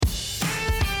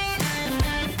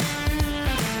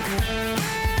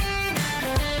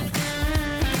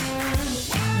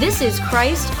This is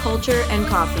Christ, Culture, and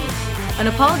Coffee, an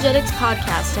apologetics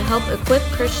podcast to help equip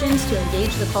Christians to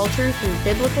engage the culture through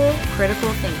biblical, critical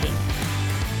thinking.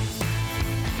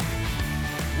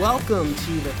 Welcome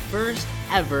to the first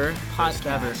ever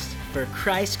podcast for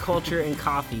Christ, Culture, and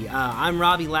Coffee. I'm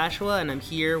Robbie Lashua, and I'm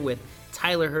here with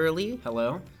Tyler Hurley.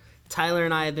 Hello. Tyler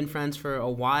and I have been friends for a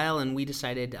while, and we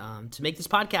decided to make this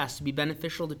podcast to be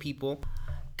beneficial to people,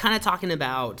 kind of talking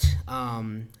about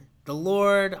the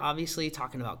Lord, obviously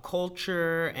talking about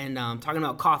culture, and talking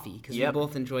about coffee, because we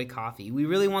both enjoy coffee. We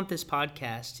really want this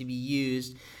podcast to be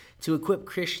used to equip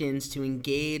Christians to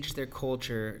engage their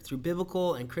culture through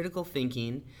biblical and critical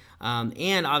thinking,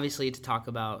 and obviously to talk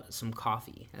about some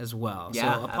coffee as well.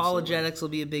 Yeah, so apologetics will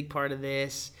be a big part of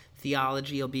this.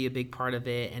 Theology will be a big part of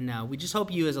it, and we just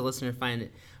hope you as a listener find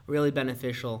it really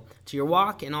beneficial to your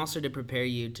walk and also to prepare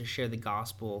you to share the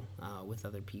gospel with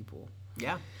other people.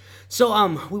 Yeah.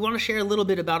 So we want to share a little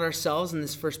bit about ourselves in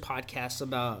this first podcast,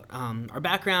 about our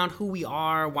background, who we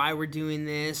are, why we're doing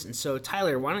this. And so,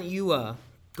 Tyler, why don't you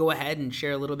go ahead and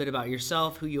share a little bit about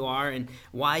yourself, who you are, and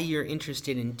why you're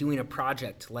interested in doing a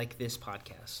project like this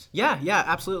podcast. Yeah,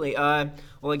 absolutely.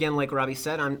 Well, again, like Robbie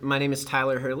said, my name is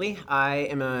Tyler Hurley. I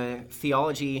am a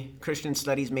theology Christian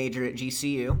studies major at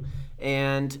GCU,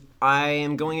 and I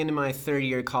am going into my third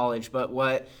year of college.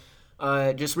 But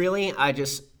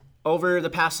over the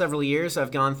past several years,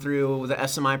 I've gone through the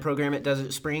SMI program at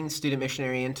Desert Springs, Student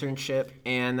Missionary Internship,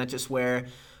 and that's just where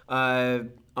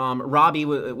Robbie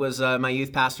was my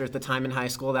youth pastor at the time in high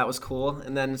school. That was cool.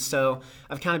 And then so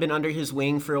I've kind of been under his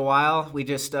wing for a while. We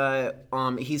just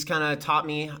he's kind of taught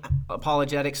me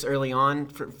apologetics early on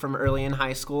from early in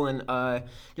high school, and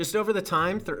just over the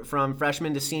time from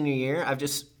freshman to senior year, I've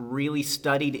just really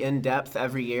studied in depth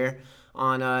every year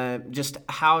on just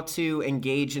how to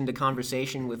engage into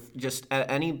conversation with just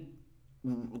any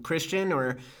Christian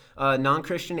or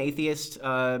non-Christian, atheist,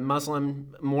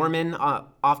 Muslim, Mormon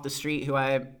off the street who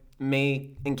I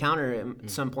may encounter at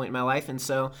some point in my life. And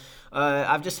so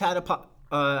I've just had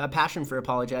a passion for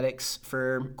apologetics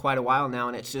for quite a while now,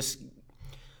 and it's just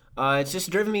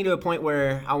driven me to a point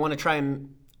where I want to try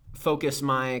and focus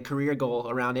my career goal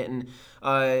around it. And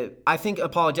I think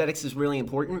apologetics is really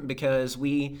important because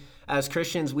we, as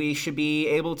Christians, we should be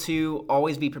able to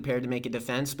always be prepared to make a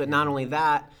defense. But not only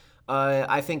that,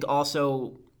 I think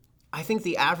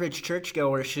the average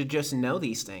churchgoer should just know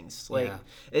these things.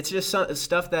 It's just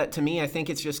stuff that, to me, I think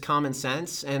it's just common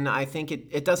sense. And I think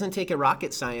it doesn't take a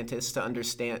rocket scientist to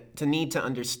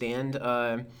understand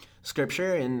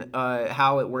Scripture and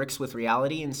how it works with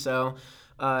reality. And so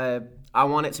I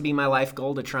want it to be my life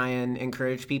goal to try and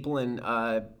encourage people and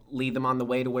lead them on the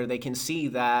way to where they can see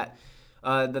that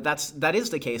that is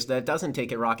the case, that it doesn't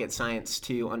take a rocket science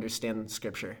to understand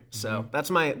Scripture. So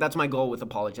that's my goal with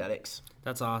apologetics.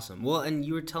 That's awesome. Well, and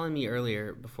you were telling me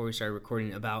earlier before we started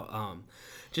recording about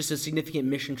just a significant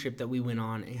mission trip that we went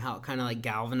on and how it kind of like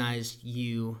galvanized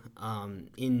you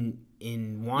in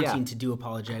wanting to do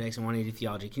apologetics and wanting to do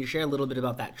theology. Can you share a little bit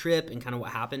about that trip and kind of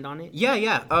what happened on it?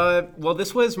 Yeah. Well,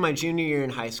 this was my junior year in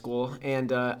high school,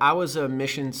 and I was a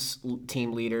missions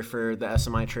team leader for the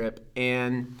SMI trip.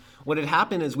 And what had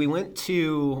happened is we went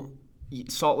to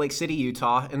Salt Lake City,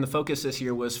 Utah, and the focus this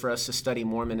year was for us to study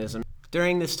Mormonism.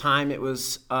 During this time, it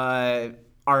was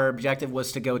our objective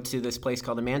was to go to this place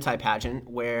called the Manti Pageant,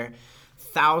 where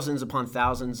thousands upon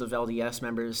thousands of LDS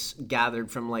members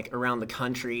gathered from like around the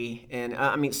country,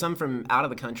 and some from out of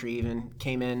the country even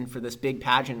came in for this big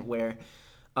pageant where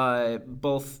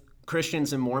both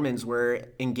Christians and Mormons were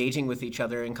engaging with each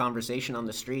other in conversation on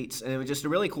the streets, and it was just a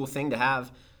really cool thing to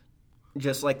have.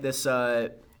 Just like this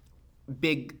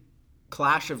big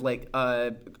clash of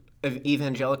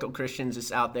evangelical Christians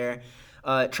just out there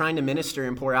trying to minister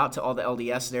and pour out to all the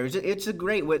LDS there. It's a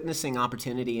great witnessing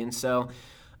opportunity. And so,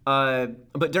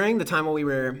 but during the time while we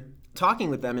were talking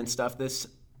with them and stuff, this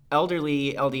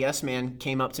elderly LDS man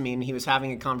came up to me and he was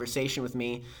having a conversation with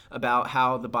me about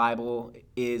how the Bible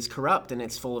is corrupt and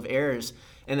it's full of errors.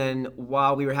 And then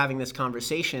while we were having this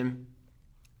conversation,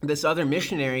 this other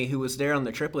missionary who was there on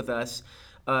the trip with us,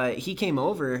 he came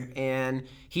over and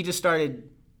he just started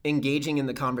engaging in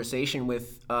the conversation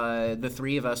with the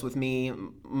three of us, with me,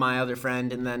 my other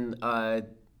friend, and then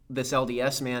this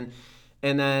LDS man.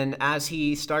 And then as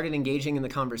he started engaging in the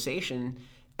conversation,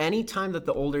 anytime that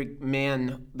the older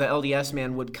man, the LDS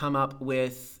man, would come up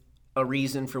with a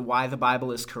reason for why the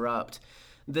Bible is corrupt,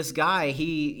 this guy,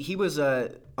 he was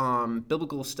a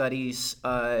biblical studies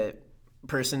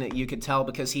person that you could tell,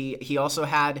 because he also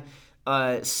had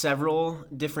several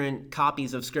different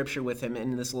copies of Scripture with him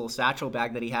in this little satchel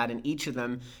bag that he had, and each of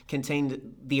them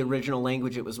contained the original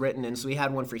language it was written in. So he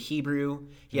had one for Hebrew,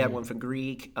 he had one for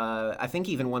Greek, I think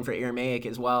even one for Aramaic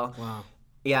as well. Wow.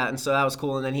 Yeah, and so that was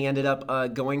cool. And then he ended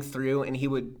up going through, and he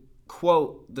would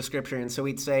quote the Scripture, and so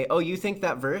he'd say, "Oh, you think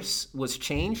that verse was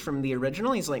changed from the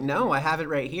original?" He's like, "No, I have it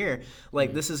right here.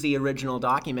 Like, this is the original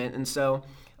document." And so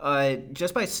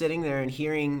just by sitting there and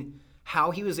hearing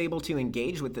how he was able to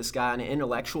engage with this guy on an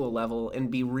intellectual level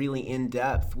and be really in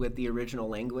depth with the original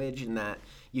language, and that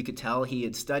you could tell he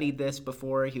had studied this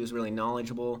before, he was really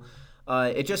knowledgeable,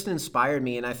 it just inspired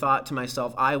me. And I thought to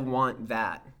myself, I want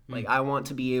that. Like, I want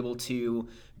to be able to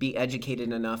be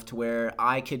educated enough to where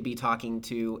I could be talking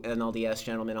to an LDS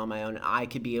gentleman on my own. I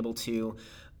could be able to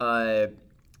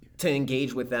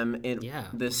engage with them in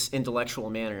this intellectual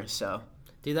manner. So,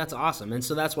 dude, that's awesome. And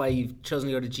so that's why you've chosen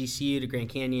to go to GCU, to Grand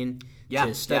Canyon,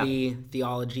 to study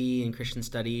theology and Christian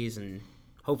studies, and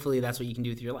hopefully that's what you can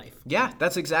do with your life. Yeah,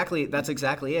 that's exactly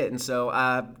it. And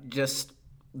so just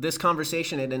this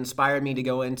conversation, it inspired me to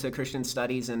go into Christian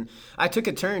studies, and I took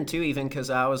a turn too, even because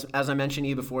I was, as I mentioned to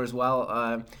you before as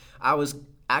well, I was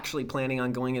actually planning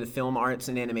on going into film arts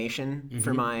and animation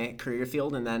for my career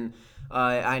field, and then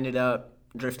I ended up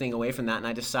drifting away from that, and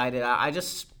I decided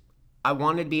I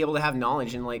wanted to be able to have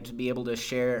knowledge and like to be able to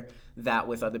share that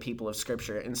with other people of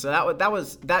Scripture. And so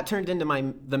that turned into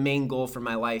the main goal for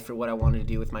my life, for what I wanted to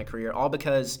do with my career, all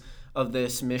because of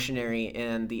this missionary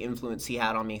and the influence he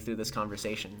had on me through this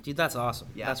conversation. Dude, that's awesome.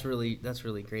 Yeah. That's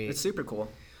really great. It's super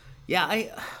cool. Yeah,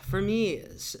 for me,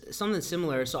 something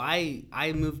similar. So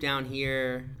I moved down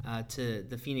here to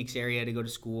the Phoenix area to go to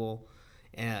school,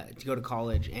 to go to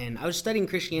college, and I was studying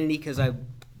Christianity because I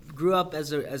grew up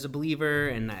as a believer,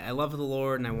 and I love the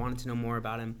Lord, and I wanted to know more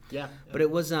about Him. Yeah. But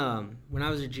it was when I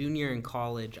was a junior in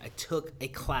college, I took a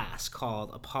class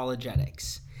called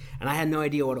apologetics. And I had no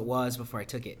idea what it was before I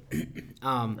took it.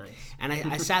 Nice. And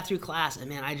I sat through class, and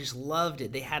man, I just loved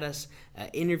it. They had us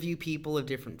interview people of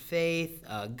different faith,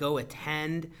 go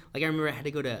attend. Like, I remember I had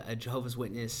to go to a Jehovah's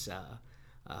Witness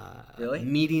really?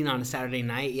 meeting on a Saturday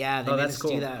night. Yeah, they made us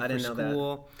cool. do that I didn't know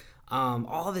school.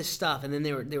 All this stuff, and then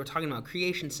they were talking about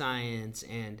creation science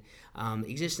and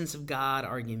existence of God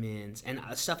arguments and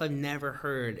stuff I've never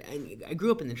heard. And I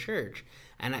grew up in the church,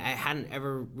 and I hadn't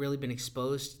ever really been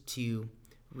exposed to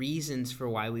reasons for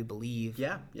why we believe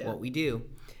what we do.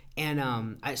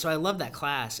 And so I loved that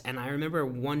class. And I remember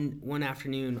one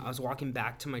afternoon I was walking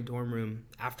back to my dorm room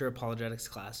after apologetics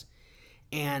class,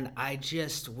 and I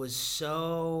just was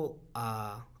so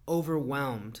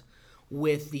overwhelmed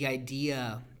with the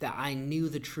idea that I knew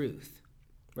the truth,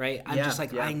 right? I'm just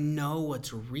like, I know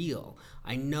what's real.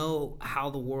 I know how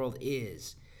the world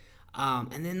is.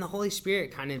 And then the Holy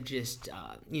Spirit kind of just,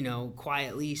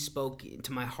 quietly spoke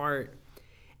to my heart.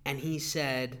 And He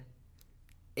said,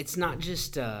 it's not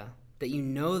just that you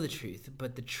know the truth,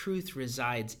 but the truth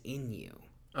resides in you.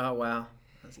 Oh, wow.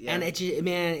 Yeah. And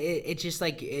it just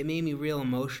like, it made me real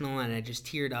emotional, and I just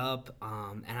teared up.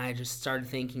 And I just started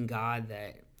thanking God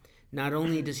that not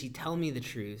only does He tell me the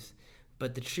truth,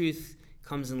 but the truth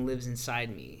comes and lives inside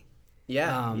me.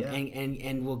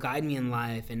 And will guide me in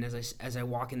life. And as I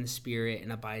walk in the Spirit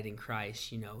and abide in Christ,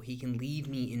 He can lead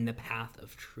me in the path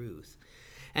of truth.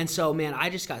 And so, man, I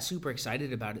just got super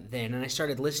excited about it then. And I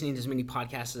started listening to as many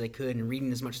podcasts as I could and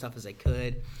reading as much stuff as I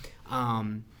could.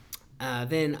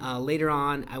 Then later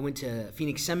on, I went to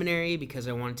Phoenix Seminary because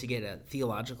I wanted to get a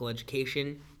theological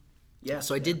education. Yeah.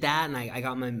 So I did that, and I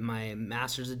got my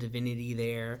Master's of Divinity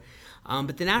there.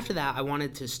 But then after that, I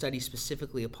wanted to study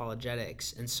specifically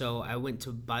apologetics. And so I went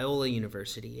to Biola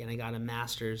University, and I got a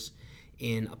Master's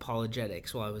in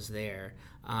apologetics while I was there.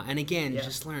 And again,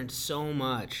 just learned so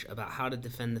much about how to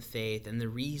defend the faith and the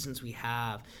reasons we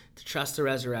have to trust the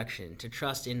resurrection, to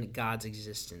trust in God's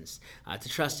existence, to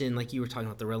trust in, like you were talking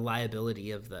about, the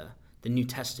reliability of the New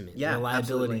Testament, the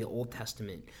reliability of the Old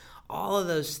Testament. All of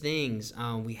those things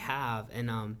we have,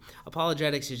 and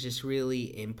apologetics is just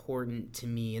really important to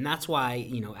me. And that's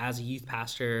why, as a youth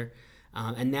pastor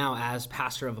and now as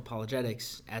pastor of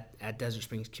apologetics at Desert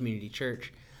Springs Community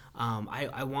Church,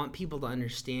 I want people to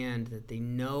understand that they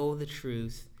know the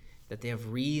truth, that they have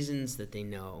reasons that they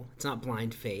know. It's not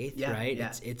blind faith, right?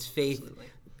 Yeah. It's faith.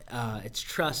 It's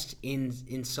trust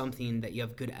in something that you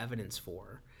have good evidence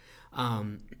for.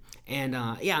 I'm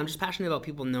just passionate about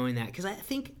people knowing that, because I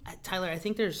think, Tyler, I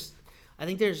think there's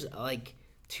like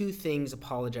two things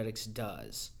apologetics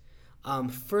does.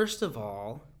 First of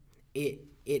all,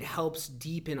 it helps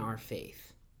deepen our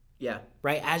faith. Yeah.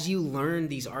 Right? As you learn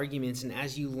these arguments and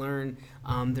as you learn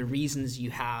the reasons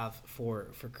you have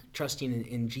for trusting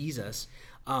in Jesus,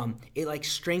 it like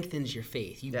strengthens your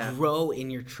faith. You grow in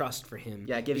your trust for him.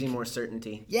 Yeah, it gives you more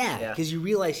certainty. Yeah, because you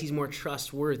realize he's more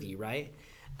trustworthy, right?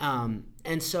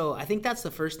 And so I think that's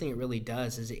the first thing it really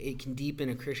does, is it can deepen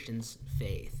a Christian's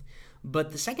faith.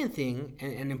 But the second thing,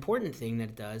 and an important thing that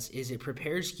it does, is it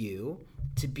prepares you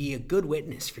to be a good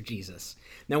witness for Jesus.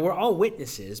 Now, we're all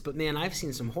witnesses, but man, I've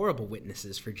seen some horrible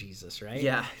witnesses for Jesus, right?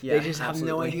 Yeah, They just absolutely.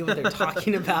 have no idea what they're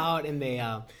talking about, and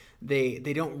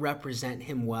they don't represent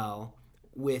him well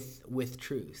with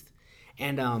truth.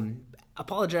 And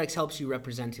apologetics helps you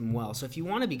represent him well. So if you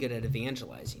want to be good at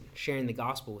evangelizing, sharing the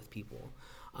gospel with people,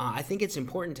 I think it's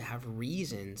important to have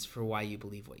reasons for why you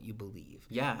believe what you believe.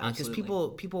 Yeah, absolutely. Because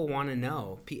people want to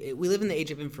know. We live in the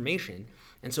age of information,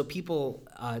 and so people,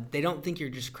 they don't think you're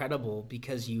just credible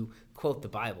because you quote the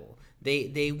Bible.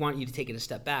 They want you to take it a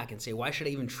step back and say, why should I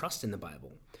even trust in the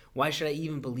Bible? Why should I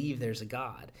even believe there's a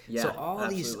God? Yeah, so all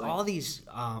absolutely. these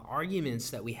arguments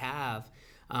that we have,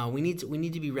 we need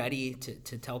to be ready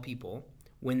to tell people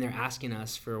when they're asking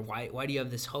us for why do you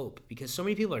have this hope? Because so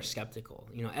many people are skeptical.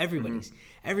 You know,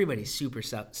 everybody's super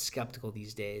skeptical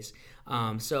these days.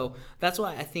 So that's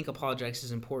why I think apologetics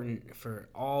is important for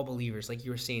all believers. Like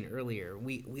you were saying earlier,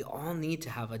 we all need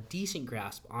to have a decent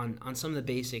grasp on some of the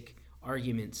basic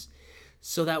arguments,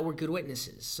 so that we're good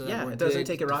witnesses. So that we're it doesn't good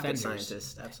take a rocket defenders.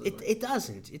 scientist. Absolutely. It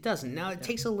doesn't. Now it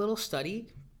takes a little study.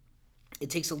 It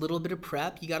takes a little bit of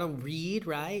prep. You got to read,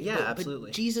 right? Yeah, but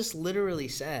absolutely. Jesus literally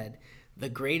said the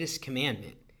greatest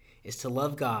commandment is to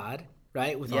love God,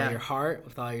 right? With all your heart,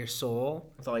 with all your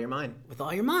soul, With all your mind. with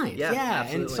all your mind. Yeah, And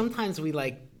absolutely. sometimes we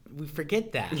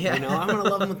forget that. Yeah. You know, I'm going to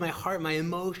love him with my heart. My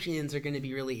emotions are going to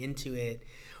be really into it.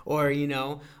 Or, you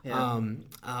know,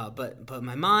 but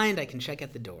my mind, I can check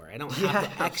at the door. I don't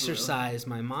have to exercise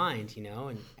my mind, you know.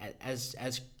 And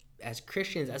as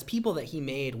Christians, as people that he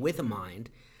made with a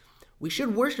mind, we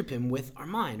should worship him with our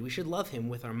mind. We should love him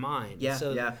with our mind. Yeah,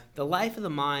 So yeah. the life of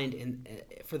the mind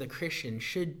for the Christian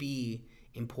should be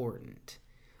important.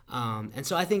 And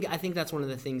so I think that's one of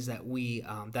the things that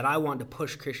that I want to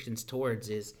push Christians towards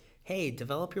is, hey,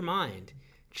 develop your mind.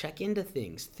 Check into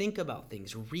things, think about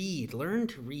things, read, learn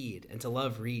to read, and to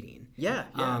love reading. Yeah.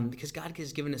 Because God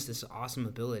has given us this awesome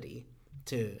ability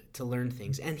to learn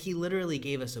things, and he literally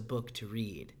gave us a book to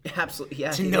read. Absolutely.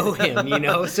 Yeah. To know him, you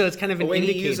know. So it's kind of an a way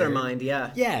indicator. to use our mind.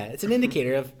 Yeah. Yeah, it's an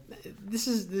indicator of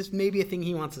this may be a thing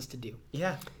he wants us to do.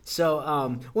 Yeah. So,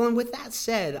 well, and with that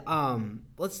said,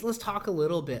 let's talk a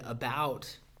little bit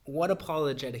about what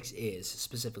apologetics is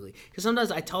specifically. Because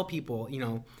sometimes I tell people, you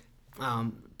know,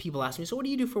 people ask me, so what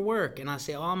do you do for work? And I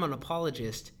say, oh, I'm an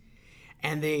apologist.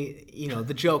 And they, you know,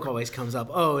 the joke always comes up,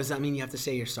 oh, does that mean you have to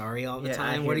say you're sorry all the Yeah, I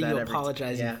time? hear What are that you every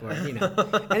apologizing for? You know,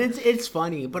 and it's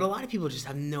funny, but a lot of people just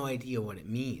have no idea what it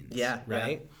means. Yeah.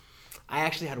 Right? I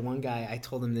actually had one guy, I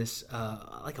told him this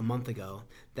like a month ago,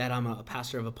 that I'm a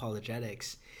pastor of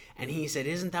apologetics. And he said,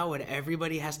 isn't that what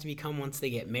everybody has to become once they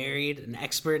get married, an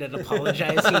expert at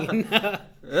apologizing?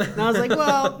 And I was like,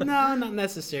 well, no, not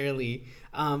necessarily.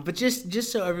 But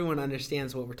just so everyone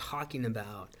understands what we're talking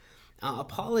about,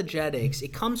 apologetics,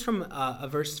 it comes from a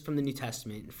verse from the New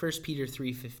Testament, 1 Peter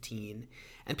 3:15.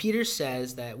 And Peter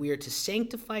says that we are to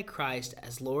sanctify Christ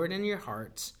as Lord in your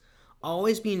hearts,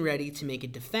 always being ready to make a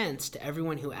defense to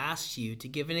everyone who asks you to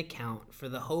give an account for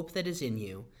the hope that is in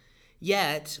you,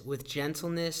 yet with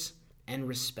gentleness and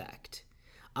respect.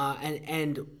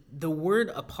 And the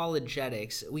word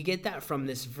apologetics, we get that from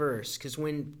this verse, because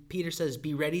when Peter says,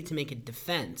 be ready to make a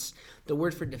defense, the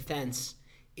word for defense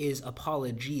is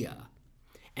apologia.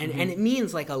 And it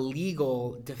means like a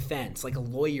legal defense, like a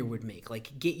lawyer would make,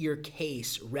 like get your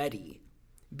case ready.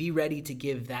 Be ready to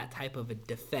give that type of a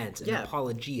defense, an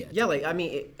apologia. Yeah, like, I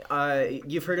mean,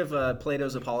 you've heard of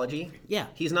Plato's Apology? Yeah.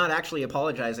 He's not actually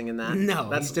apologizing in that.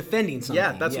 No, he's defending something.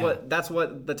 Yeah, that's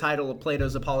what the title of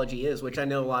Plato's Apology is, which I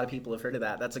know a lot of people have heard of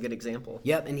that. That's a good example.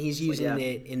 Yep, and he's using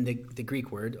it in the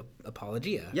Greek word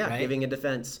apologia. Yeah, right? giving a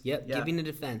defense. Yep, giving a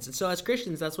defense. And so as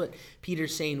Christians, that's what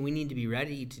Peter's saying we need to be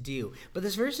ready to do. But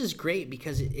this verse is great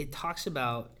because it talks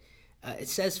about, it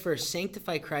says first,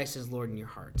 sanctify Christ as Lord in your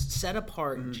hearts. Set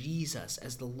apart Jesus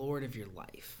as the Lord of your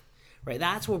life. Right?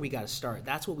 That's where we got to start.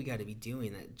 That's what we got to be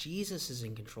doing, that Jesus is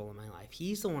in control of my life.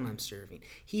 He's the one I'm serving.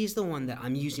 He's the one that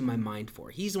I'm using my mind for.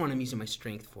 He's the one I'm using my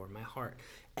strength for, my heart.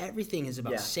 Everything is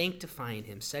about sanctifying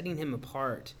him, setting him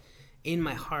apart in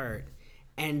my heart.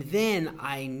 And then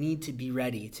I need to be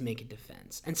ready to make a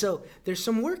defense. And so there's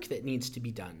some work that needs to be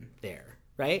done there,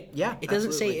 right? Yeah, It doesn't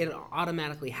absolutely. say it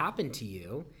automatically happened to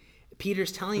you.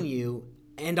 Peter's telling you,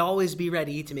 And always be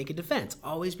ready to make a defense.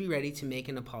 Always be ready to make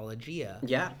an apologia.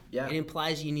 Yeah, yeah. It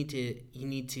implies you need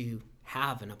to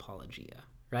have an apologia,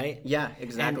 right? Yeah,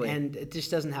 exactly. And it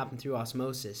just doesn't happen through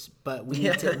osmosis. But we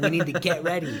need to get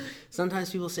ready.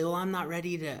 Sometimes people say, "Well, I'm not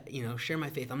ready to share my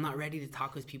faith. I'm not ready to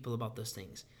talk with people about those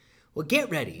things." Well, get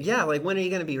ready. Yeah, like when are you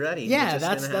going to be ready? Yeah,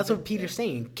 that's what Peter's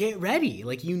saying. Get ready.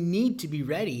 Like you need to be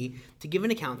ready to give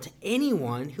an account to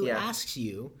anyone who asks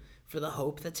you for the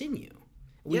hope that's in you.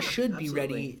 We should be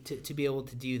ready to be able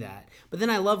to do that. But then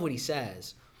I love what he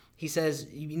says. He says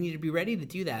you need to be ready to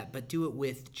do that, but do it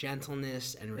with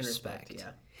gentleness and respect.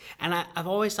 Yeah. And I've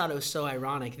always thought it was so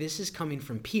ironic. This is coming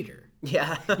from Peter.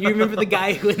 Yeah. You remember the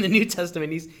guy who in the New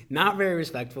Testament, he's not very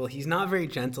respectful. He's not very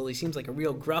gentle. He seems like a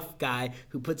real gruff guy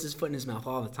who puts his foot in his mouth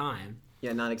all the time.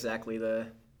 Yeah, not exactly the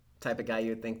type of guy you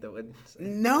would think that would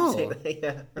say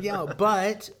that. Yeah,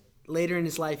 but later in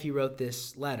his life, he wrote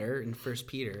this letter in 1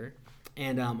 Peter.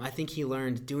 And I think he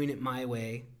learned doing it my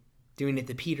way, doing it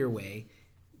the Peter way,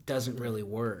 doesn't really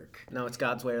work. No, it's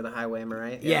God's way or the highway, am I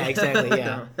right? Yeah, exactly,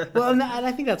 yeah. Well, and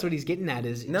I think that's what he's getting at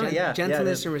is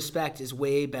gentleness and respect is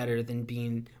way better than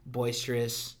being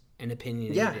boisterous and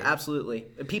opinionated. Yeah, absolutely.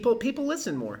 People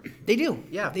listen more. They do.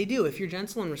 Yeah. They do. If you're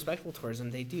gentle and respectful towards them,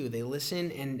 they do. They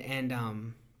listen and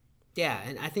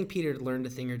I think Peter learned a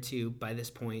thing or two by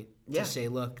this point to say,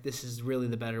 look, this is really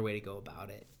the better way to go about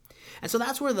it. And so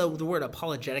that's where the word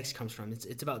apologetics comes from.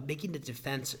 It's about making the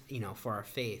defense, for our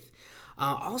faith.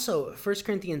 Also, 1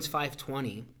 Corinthians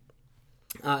 5:20,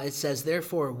 it says,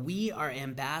 "Therefore we are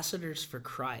ambassadors for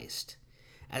Christ,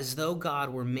 as though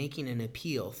God were making an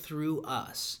appeal through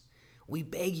us. We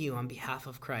beg you on behalf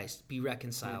of Christ, be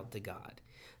reconciled to God."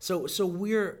 So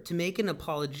we're to make an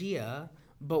apologia,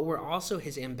 but we're also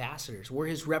his ambassadors. We're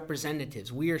his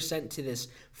representatives. We are sent to this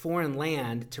foreign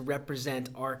land to represent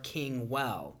our king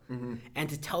well, and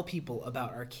to tell people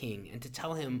about our king, and to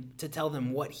tell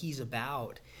them what he's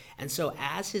about. And so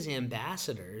as his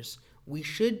ambassadors, we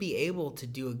should be able to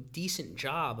do a decent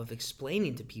job of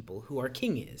explaining to people who our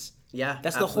king is. Yeah,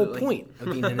 that's absolutely. The whole point of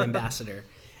being an ambassador.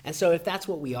 And so if that's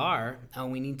what we are,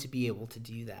 we need to be able to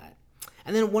do that.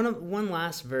 And then one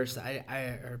last verse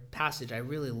or passage I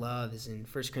really love is in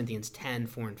 1 Corinthians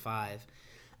 10:4-5.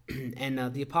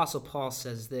 And the Apostle Paul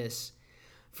says this,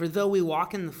 "For though we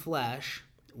walk in the flesh,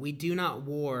 we do not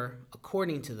war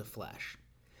according to the flesh.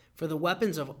 For the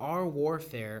weapons of our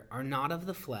warfare are not of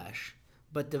the flesh,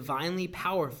 but divinely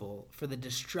powerful for the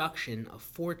destruction of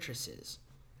fortresses.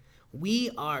 We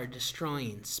are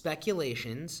destroying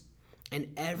speculations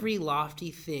and every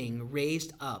lofty thing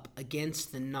raised up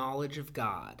against the knowledge of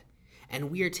God, and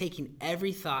we are taking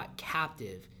every thought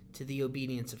captive to the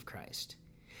obedience of Christ."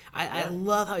 I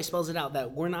love how he spells it out,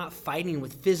 that we're not fighting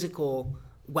with physical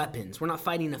weapons. We're not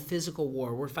fighting a physical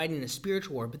war. We're fighting a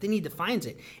spiritual war. But then he defines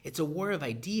it. It's a war of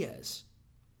ideas.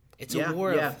 It's a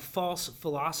war of false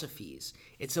philosophies.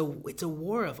 It's a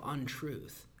war of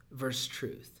untruth versus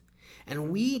truth.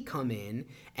 And we come in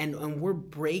and we're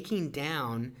breaking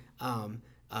down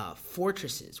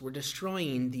fortresses. We're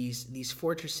destroying these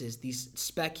fortresses, these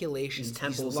speculations, these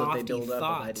temples these lofty that they build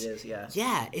thoughts. Up of ideas. Yeah,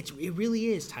 yeah, it really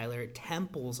is, Tyler.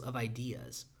 Temples of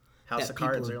ideas. House of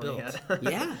cards, really.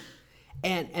 Yeah.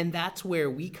 And that's where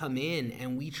we come in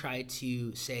and we try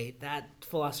to say that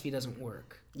philosophy doesn't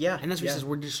work. Yeah. And that's what he says,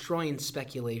 we're destroying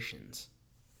speculations,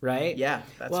 right? Yeah,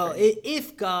 that's well, great.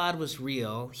 If God was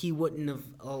real, he wouldn't have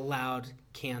allowed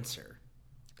cancer.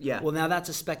 Yeah. Well, now that's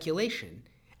a speculation.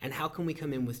 And how can we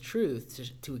come in with truth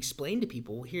to explain to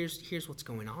people, well, here's what's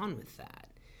going on with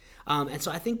that? And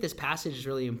so I think this passage is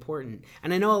really important.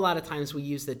 And I know a lot of times we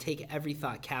use the take every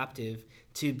thought captive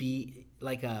to be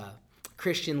like a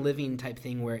Christian living type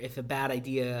thing, where if a bad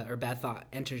idea or bad thought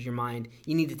enters your mind,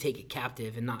 you need to take it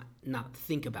captive and not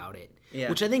think about it,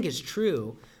 which I think is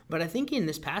true. But I think in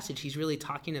this passage, he's really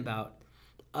talking about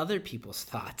other people's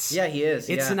thoughts. Yeah, he is.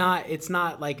 It's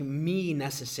not like me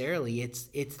necessarily.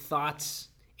 It's thoughts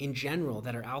in general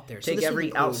that are out there. Take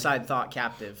every outside thought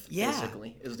captive,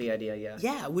 basically, is the idea,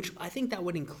 Yeah, which I think that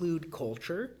would include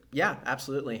culture. Yeah,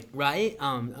 absolutely. Right?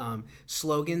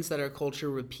 Slogans that our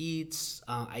culture repeats,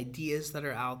 ideas that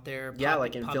are out there. Yeah,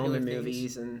 like in film and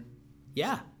movies and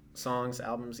songs,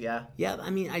 albums, Yeah, I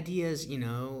mean, ideas,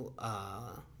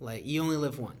 like you only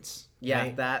live once. Yeah,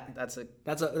 right? that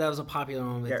was a popular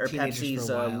one with teenagers Pepsi's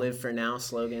for a while. "Live for Now"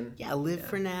 slogan. Yeah, live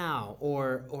for now,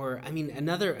 or I mean,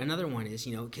 another one is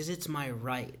because it's my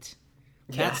right.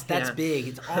 That's big.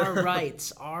 It's our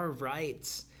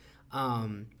rights,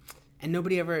 and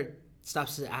nobody ever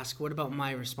stops to ask, what about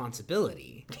my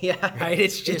responsibility? Yeah. Right?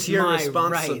 It's just your my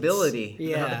responsibility. Rights.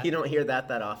 Yeah. You don't hear that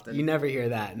often. You never hear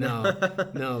that. No.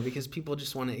 No, because people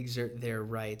just want to exert their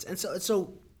rights. And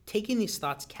so taking these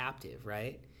thoughts captive,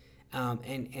 right?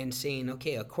 And saying,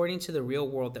 okay, according to the real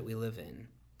world that we live in,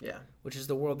 yeah, which is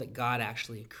the world that God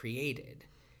actually created,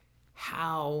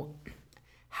 how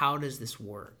does this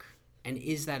work? And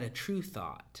is that a true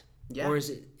thought? Yeah. Or is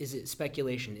it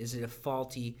speculation? Is it a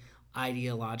faulty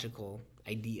ideological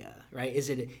idea, right? Is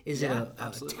it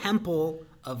a temple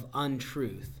of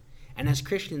untruth? And as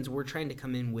Christians, we're trying to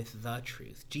come in with the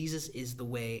truth. Jesus is the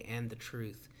way and the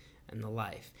truth and the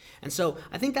life. And so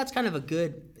I think that's kind of a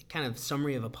good kind of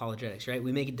summary of apologetics, right?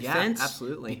 We make a defense,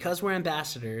 absolutely, because we're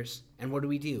ambassadors. And what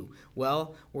do?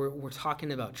 Well, we're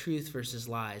talking about truth versus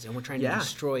lies, and we're trying to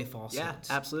destroy falsehoods.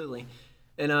 Yeah, absolutely.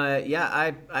 And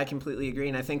I completely agree,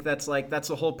 and I think that's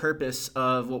the whole purpose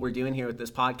of what we're doing here with this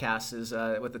podcast is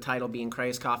with the title being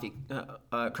Christ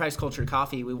Culture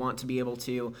Coffee. We want to be able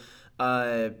to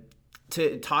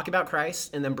talk about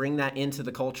Christ and then bring that into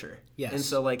the culture. Yes. And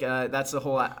so that's the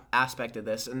whole aspect of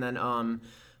this. And then we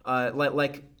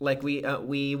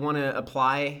want to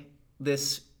apply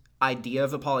this idea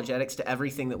of apologetics to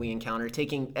everything that we encounter,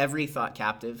 taking every thought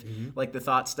captive, like the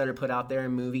thoughts that are put out there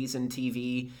in movies and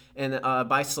TV and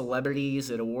by celebrities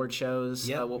at award shows,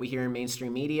 what we hear in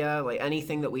mainstream media, like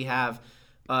anything that we have,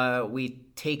 we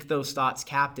take those thoughts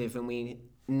captive and we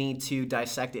need to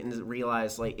dissect it and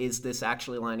realize, is this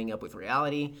actually lining up with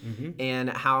reality? And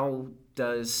how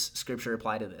does Scripture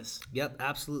apply to this? Yep,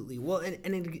 absolutely. Well,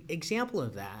 an example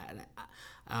of that,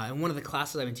 in one of the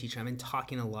classes I've been teaching, I've been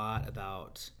talking a lot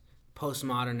about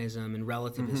postmodernism and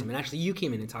relativism. And actually, you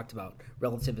came in and talked about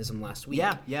relativism last week.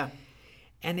 Yeah.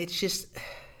 And it's just,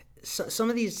 some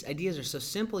of these ideas are so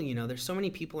simple, There's so many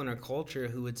people in our culture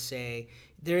who would say,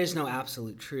 there is no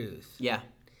absolute truth. Yeah.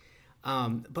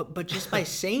 But just by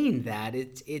saying that,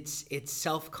 it's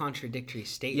self-contradictory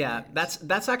statement. Yeah, that's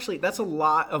a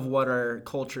lot of what our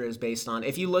culture is based on.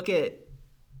 If you look at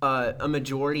a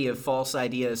majority of false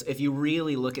ideas, if you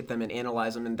really look at them and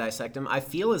analyze them and dissect them, I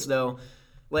feel as though,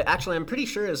 I'm pretty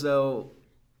sure as though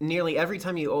nearly every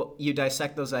time you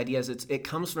dissect those ideas, it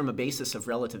comes from a basis of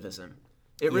relativism.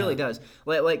 It really does.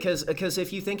 Because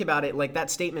if you think about it, that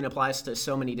statement applies to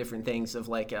so many different things of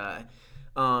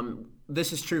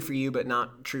this is true for you, but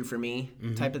not true for me,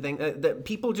 type of thing. That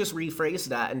people just rephrase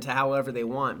that into however they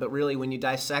want. But really, when you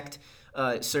dissect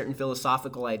certain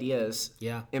philosophical ideas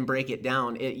and break it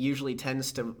down, it usually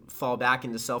tends to fall back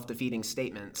into self-defeating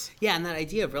statements. Yeah, and that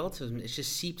idea of relativism is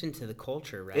just seeped into the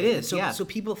culture, right? It is, So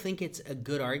people think it's a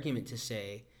good argument to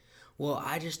say, well,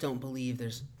 I just don't believe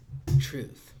there's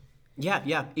truth.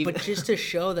 Yeah. But just to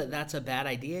show that that's a bad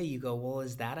idea, you go, well,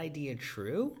 is that idea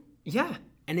true? Yeah.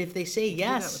 And if they say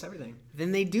yes, with everything,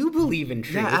 then they do believe in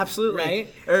truth. Yeah, absolutely. Right?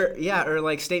 Or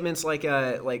statements like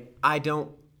I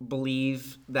don't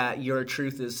believe that your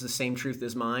truth is the same truth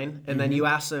as mine. And then you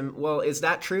ask them, well, is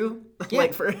that true? Yeah.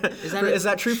 Is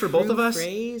that true for both of us?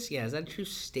 Phrase? Yeah, is that a true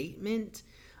statement?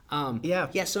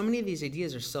 Yeah, so many of these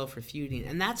ideas are self-refuting.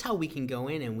 And that's how we can go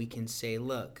in and we can say,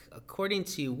 look, according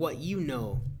to what you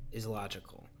know is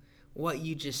logical, what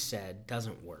you just said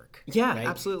doesn't work. Yeah, right?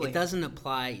 absolutely. It doesn't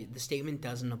apply. The statement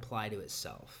doesn't apply to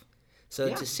itself.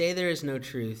 So to say there is no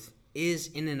truth is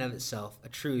in and of itself a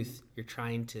truth you're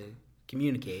trying to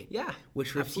communicate. Yeah,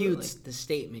 which refutes the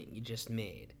statement you just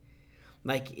made.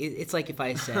 It's like if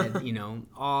I said,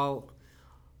 all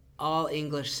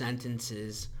English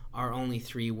sentences are only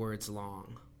 3 words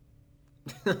long.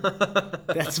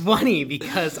 That's funny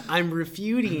because I'm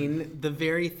refuting the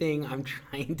very thing I'm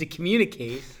trying to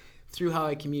communicate through how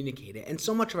I communicate it. And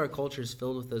so much of our culture is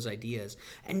filled with those ideas,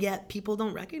 and yet people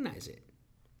don't recognize it.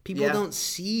 People don't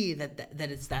see that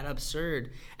it's that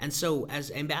absurd. And so as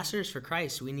ambassadors for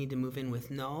Christ, we need to move in with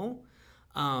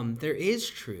there is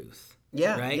truth.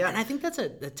 Yeah, right. Yeah. And I think that's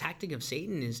the tactic of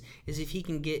Satan is if he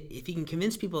can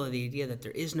convince people of the idea that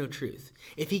there is no truth,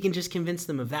 if he can just convince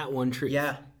them of that one truth,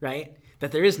 right,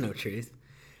 that there is no truth,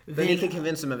 then he can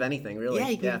convince them of anything, really. Yeah,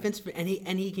 he can convince, and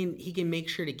he can make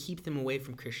sure to keep them away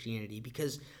from Christianity,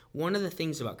 because one of the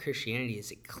things about Christianity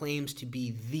is it claims to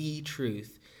be the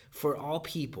truth for all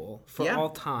people, for all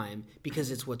time,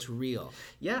 because it's what's real.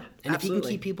 Yeah, and absolutely. If he can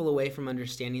keep people away from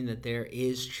understanding that there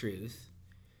is truth,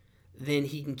 then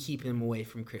he can keep them away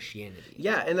from Christianity.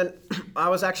 Yeah, and then I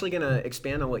was actually going to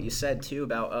expand on what you said, too,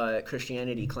 about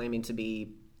Christianity claiming to be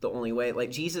the only way.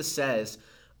 Like Jesus says,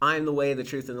 I'm the way, the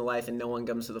truth, and the life, and no one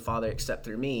comes to the Father except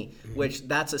through me, which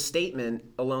that's a statement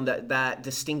alone that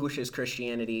distinguishes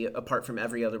Christianity apart from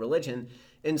every other religion.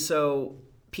 And so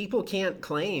people can't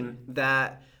claim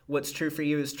that what's true for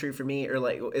you is true for me, or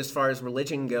like as far as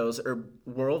religion goes or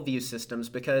worldview systems,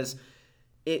 because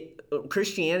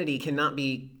Christianity cannot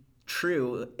be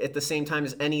true at the same time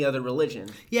as any other religion.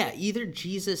 Yeah, either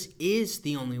Jesus is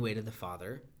the only way to the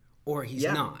Father or he's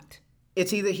not.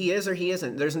 It's either he is or he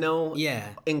isn't. There's no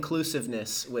Yeah.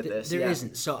 inclusiveness with this. There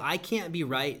isn't. So I can't be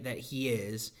right that he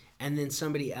is, and then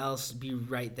somebody else be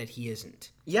right that he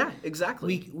isn't. Yeah,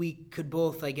 exactly. We could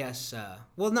both, I guess.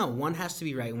 Well, no, one has to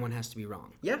be right and one has to be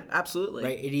wrong. Yeah, absolutely.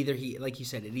 Right? It either like you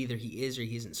said, it either he is or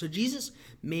he isn't. So Jesus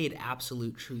made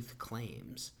absolute truth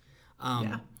claims.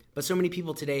 But so many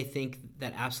people today think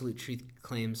that absolute truth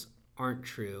claims aren't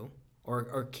true,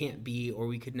 or can't be, or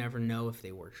we could never know if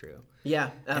they were true.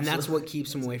 Yeah, absolutely. And that's what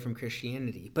keeps them away from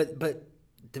Christianity. But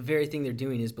the very thing they're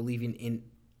doing is believing in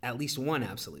at least one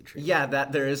absolute truth. Yeah,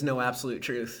 that there is no absolute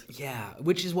truth. Yeah,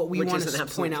 which is what we want to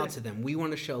point out truth. to them. We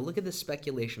want to show, look at this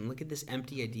speculation, look at this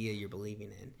empty idea you're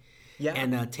believing in. Yeah.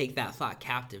 And take that thought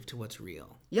captive to what's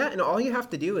real. Yeah, and all you have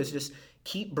to do is just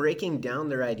keep breaking down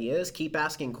their ideas, keep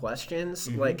asking questions,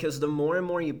 because the more and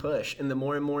more you push and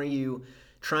and more you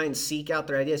try and seek out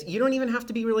their ideas, you don't even have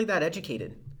to be really that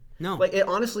educated. No. Like,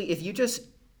 honestly, if you just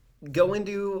go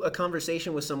into a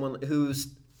conversation with someone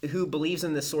who believes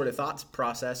in this sort of thought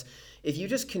process, if you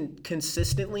just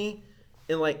consistently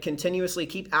and like continuously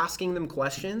keep asking them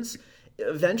questions,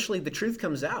 eventually the truth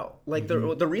comes out. Like the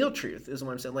real truth is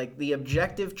what I'm saying. Like the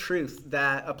objective truth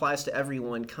that applies to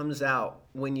everyone comes out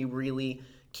when you really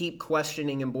keep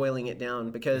questioning and boiling it down,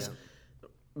 because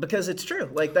it's true.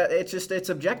 Like that, it's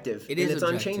objective. It's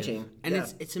unchanging. And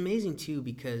it's amazing too,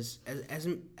 because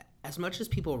as much as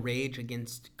people rage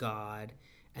against God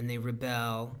and they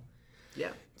rebel,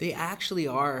 they actually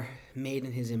are made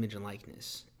in his image and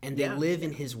likeness, and they live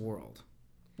in his world.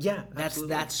 Yeah,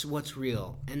 that's what's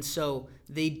real. And so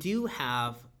they do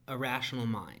have a rational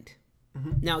mind.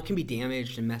 Now it can be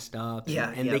damaged and messed up,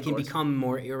 and they can become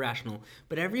more irrational.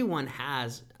 But everyone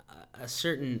has a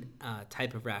certain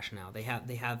type of rationale. They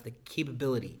have the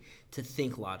capability to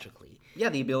think logically. Yeah,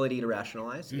 the ability to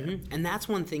rationalize. Yeah. And that's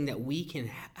one thing that we can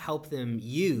help them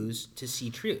use to see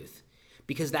truth,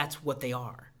 because that's what they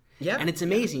are. Yeah. And it's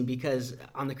amazing because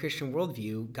on the Christian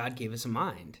worldview, God gave us a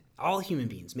mind. All human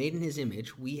beings made in his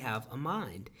image, we have a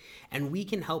mind. And we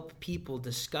can help people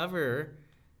discover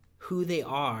who they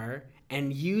are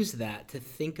and use that to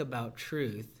think about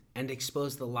truth and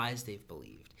expose the lies they've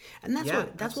believed. And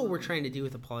that's what we're trying to do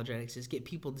with apologetics, is get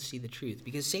people to see the truth,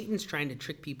 because Satan's trying to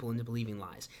trick people into believing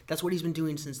lies. That's what he's been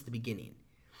doing since the beginning.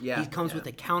 He comes with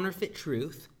a counterfeit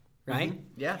truth, right?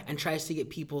 Yeah. And tries to get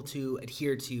people to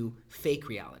adhere to fake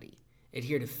reality,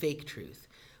 adhere to fake truth,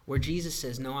 where Jesus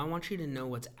says, no, I want you to know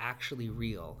what's actually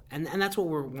real. And that's what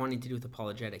we're wanting to do with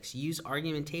apologetics. Use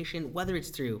argumentation, whether it's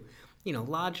through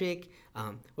logic,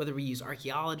 whether we use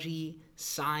archaeology,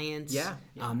 science,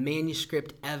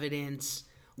 manuscript evidence,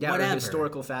 whatever. Or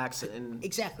historical facts and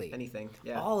exactly anything.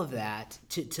 Yeah. All of that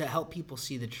to help people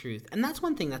see the truth. And that's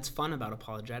one thing that's fun about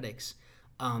apologetics.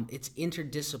 It's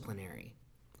interdisciplinary,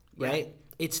 right? Yeah.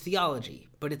 It's theology,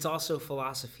 but it's also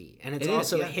philosophy, and it's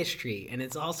also history, and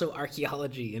it's also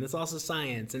archaeology, and it's also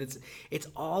science, and it's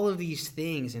all of these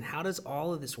things. And how does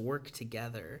all of this work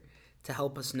together to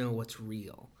help us know what's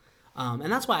real?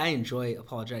 And that's why I enjoy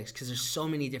apologetics, because there's so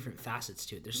many different facets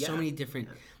to it. There's so many different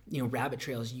rabbit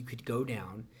trails you could go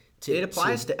down. It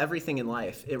applies to everything in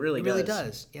life. It really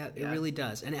does. Yeah, it really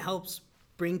does. And it helps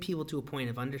bring people to a point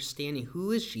of understanding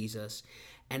who is Jesus,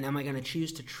 and am I going to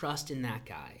choose to trust in that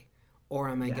guy, or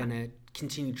am I going to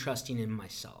continue trusting in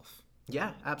myself?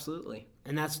 Yeah, absolutely.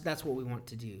 And that's what we want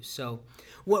to do. So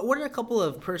what are a couple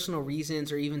of personal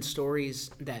reasons or even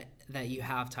stories that you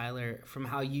have, Tyler, from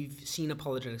how you've seen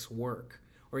apologetics work,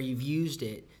 or you've used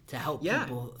it to help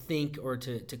people think, or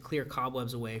to clear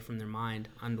cobwebs away from their mind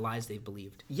on lies they've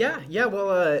believed? Yeah.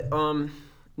 Well,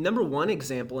 number one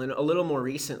example, and a little more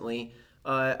recently,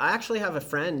 I actually have a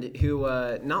friend who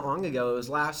not long ago, it was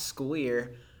last school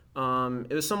year,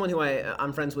 it was someone who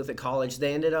I'm friends with at college.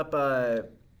 They ended up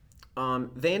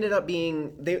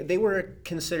being, they were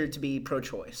considered to be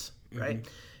pro-choice, right?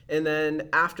 And then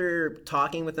after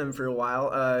talking with them for a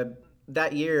while,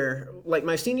 that year, like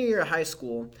my senior year of high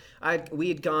school, we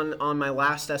had gone on my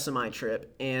last SMI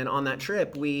trip, and on that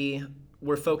trip we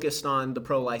were focused on the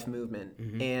pro-life movement,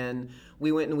 and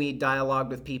we went and we dialogued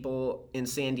with people in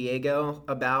San Diego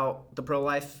about the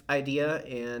pro-life idea,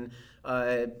 and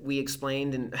we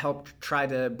explained and helped try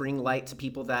to bring light to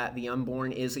people that the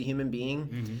unborn is a human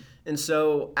being. And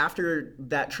so after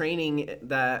that training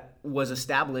that was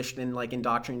established and like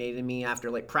indoctrinated me,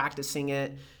 after like practicing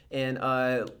it and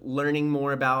learning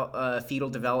more about fetal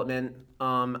development,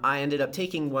 I ended up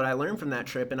taking what I learned from that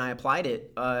trip and I applied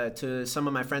it to some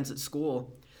of my friends at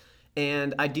school.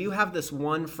 And I do have this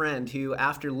one friend who,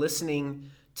 after listening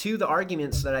to the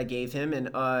arguments that I gave him,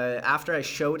 and after I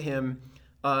showed him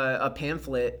a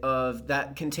pamphlet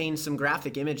that contained some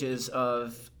graphic images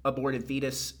of aborted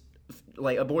fetus,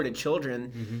 like aborted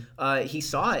children, he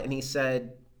saw it and he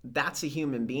said, "That's a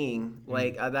human being.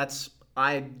 Like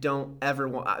I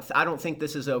don't think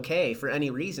this is okay for any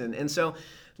reason." And so,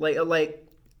 like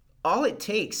all it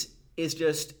takes is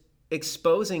just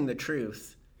exposing the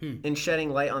truth and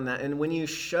shedding light on that. And when you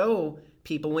show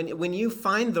people, when you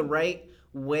find the right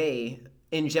way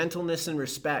in gentleness and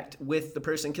respect with the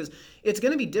person, because it's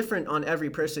going to be different on every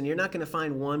person. You're not going to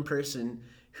find one person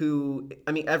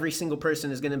every single person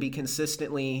is going to be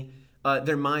consistently,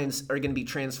 their minds are going to be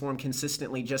transformed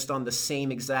consistently just on the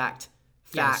same exact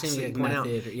facts that you point out.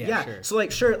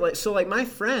 Sure. So my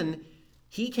friend,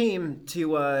 he came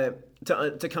to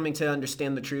coming to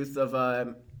understand the truth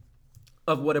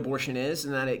of what abortion is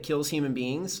and that it kills human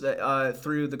beings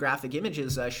through the graphic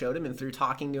images I showed him and through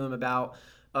talking to him about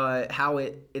how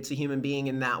it's a human being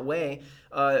in that way.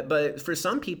 But for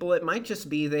some people, it might just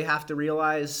be they have to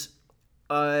realize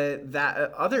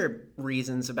that other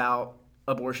reasons about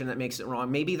abortion that makes it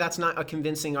wrong. Maybe that's not a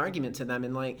convincing argument to them.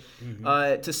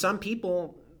 And to some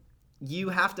people, you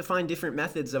have to find different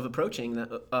methods of approaching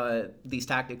these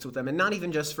tactics with them. And not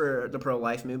even just for the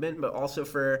pro-life movement, but also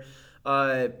for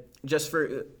just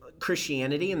for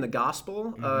Christianity and the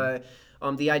gospel.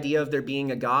 The idea of there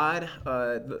being a God,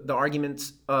 the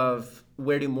arguments of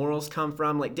where do morals come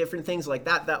from, like different things like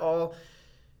that all...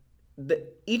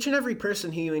 each and every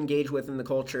person who you engage with in the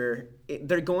culture,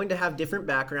 they're going to have different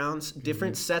backgrounds,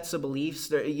 different sets of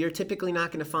beliefs. You're typically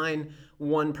not going to find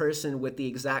one person with the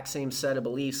exact same set of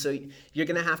beliefs. So you're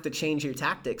going to have to change your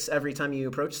tactics every time you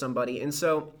approach somebody. And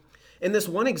so in this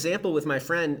one example with my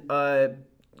friend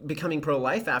becoming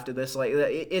pro-life after this, like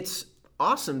it's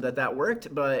awesome that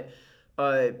worked, but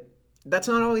that's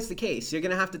not always the case. You're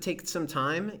going to have to take some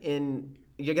time and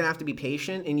you're going to have to be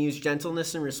patient and use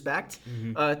gentleness and respect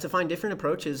to find different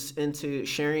approaches into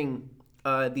sharing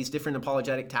these different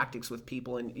apologetic tactics with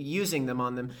people and using them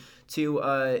on them to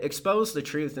expose the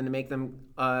truth and to make them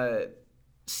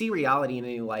see reality in a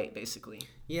new light, basically.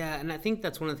 Yeah, and I think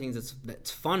that's one of the things that's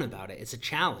fun about it. It's a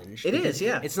challenge. It is,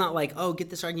 yeah. It's not like, oh, get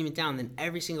this argument down, then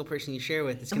every single person you share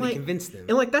with is going to convince them.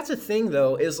 And that's a thing,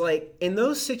 though, is in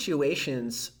those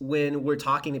situations when we're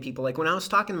talking to people, like when I was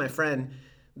talking to my friend,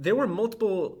 there were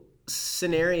multiple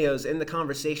scenarios in the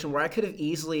conversation where I could have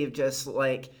easily have just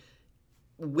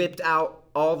whipped out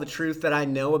all the truth that I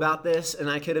know about this, and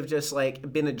I could have just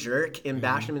been a jerk and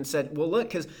bashed him and said, well, look,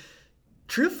 because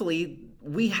truthfully,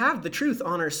 we have the truth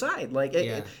on our side.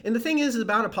 And the thing is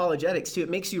about apologetics too, it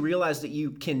makes you realize that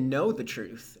you can know the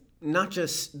truth, not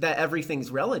just that everything's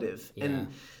relative. Yeah. And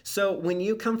so when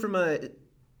you come from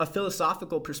a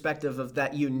philosophical perspective of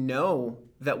that, you know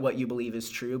that what you believe is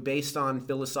true based on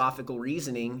philosophical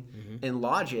reasoning and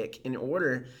logic and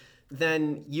order,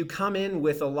 then you come in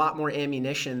with a lot more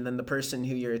ammunition than the person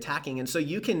who you're attacking. And so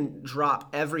you can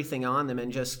drop everything on them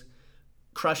and just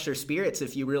crush their spirits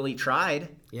if you really tried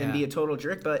and be a total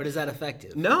jerk. But is that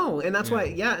effective? No. And that's why,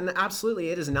 and absolutely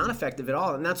it is not effective at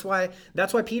all. And that's why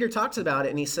Peter talks about it.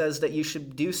 And he says that you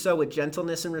should do so with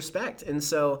gentleness and respect. And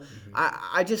so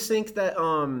I just think that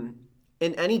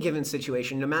in any given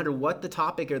situation, no matter what the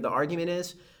topic or the argument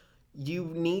is, you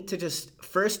need to just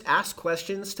first ask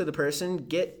questions to the person,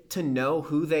 get to know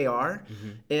who they are,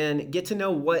 and get to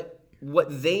know what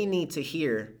they need to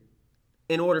hear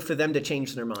in order for them to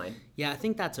change their mind. Yeah, I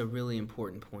think that's a really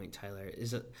important point, Tyler.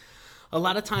 Is a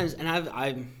lot of times, and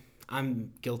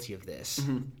I'm guilty of this.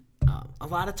 A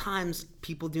lot of times,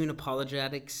 people doing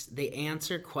apologetics, they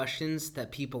answer questions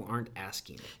that people aren't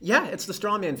asking. Yeah, it's the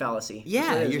straw man fallacy.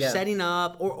 Yeah, you're setting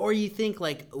up, or you think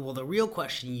well, the real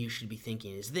question you should be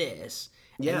thinking is this.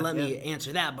 And let me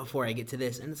answer that before I get to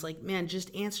this. And it's man,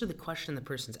 just answer the question the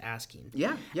person's asking.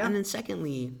 Yeah. And then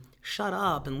secondly, shut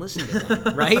up and listen to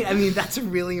them, right? I mean, that's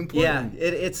really important. Yeah,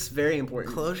 it's very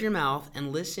important. Close your mouth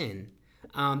and listen.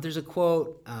 There's a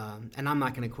quote, and I'm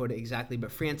not going to quote it exactly,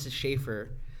 but Francis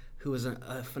Schaeffer, who was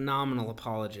a phenomenal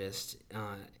apologist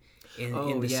in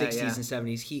the 60s and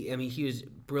 70s, he was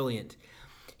brilliant.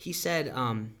 He said,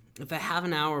 if I have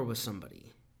an hour with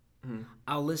somebody,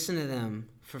 I'll listen to them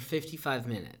for 55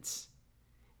 minutes,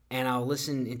 and I'll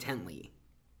listen intently.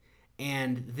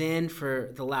 And then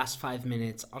for the last 5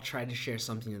 minutes, I'll try to share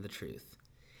something of the truth.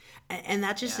 And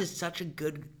that just is such a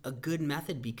good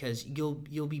method because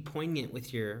you'll be poignant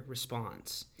with your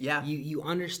response. Yeah. You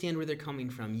understand where they're coming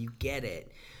from. You get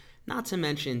it. Not to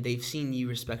mention, they've seen you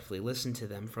respectfully listen to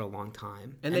them for a long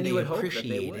time. And then you would hope that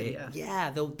appreciate they would, it.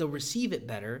 yeah. They'll receive it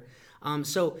better.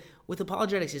 So with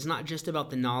apologetics, it's not just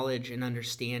about the knowledge and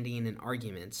understanding and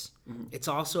arguments. It's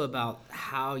also about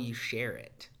how you share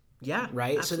it. Yeah,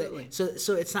 Right? absolutely.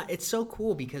 So it's so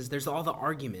cool because there's all the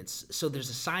arguments. So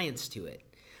there's a science to it.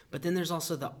 But then there's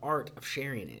also the art of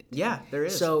sharing it. Yeah, there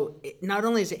is. So not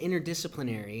only is it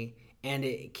interdisciplinary, and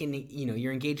it can,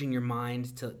 you're engaging your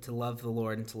mind to love the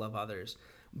Lord and to love others,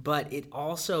 but it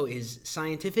also is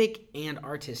scientific and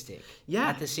artistic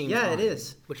at the same time. Yeah, it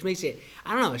is. Which makes it,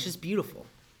 I don't know, it's just beautiful.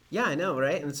 Yeah, I know,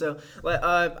 right? And so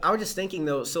I was just thinking,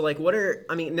 though, so like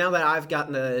now that I've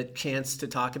gotten a chance to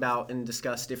talk about and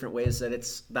discuss different ways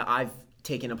that I've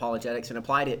taken apologetics and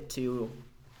applied it to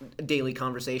daily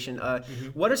conversation,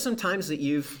 what are some times that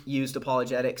you've used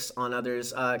apologetics on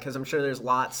others? Because I'm sure there's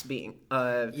lots being...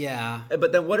 Yeah.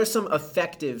 But then what are some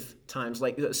effective times,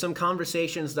 like some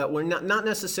conversations that were not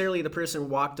necessarily the person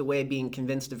walked away being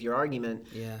convinced of your argument,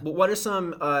 but what are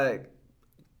some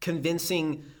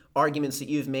convincing arguments that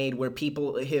you've made where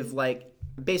people have like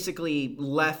basically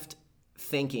left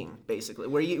thinking, basically,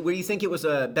 where you think it was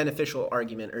a beneficial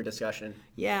argument or discussion?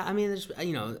 Yeah, I mean, there's,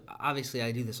 obviously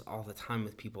I do this all the time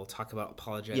with people, talk about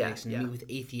apologetics and meet with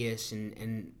atheists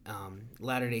and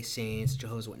Latter-day Saints,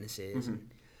 Jehovah's Witnesses.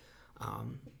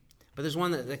 But there's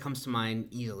one that comes to mind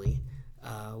easily.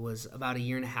 Was about a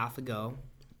year and a half ago.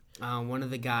 One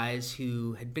of the guys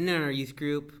who had been in our youth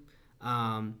group,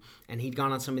 and he'd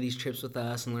gone on some of these trips with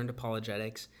us and learned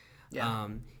apologetics.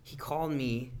 He called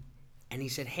me and he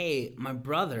said, "Hey, my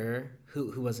brother,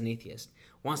 who was an atheist,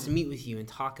 wants to meet with you and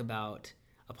talk about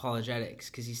apologetics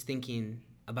because he's thinking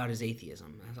about his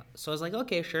atheism." So I was like,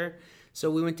 "Okay, sure." So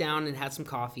we went down and had some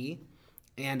coffee,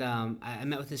 and I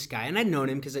met with this guy, and I'd known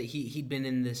him because he'd been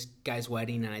in this guy's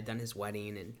wedding, and I'd done his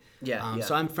wedding, and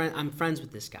so I'm friends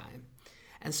with this guy.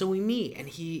 And so we meet, and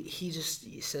he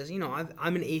says,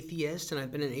 I'm an atheist, and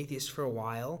I've been an atheist for a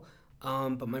while,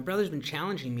 but my brother's been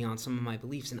challenging me on some of my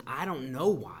beliefs, and I don't know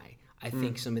why I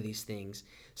think some of these things.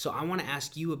 So I want to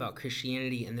ask you about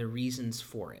Christianity and the reasons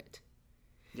for it.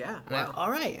 Yeah. Wow.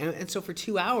 All right. And so for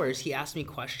 2 hours, he asked me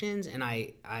questions, and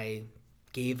I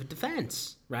gave a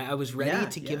defense, right? I was ready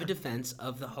to give a defense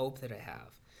of the hope that I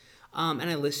have. And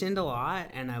I listened a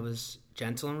lot, and I was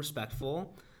gentle and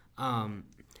respectful.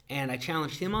 And I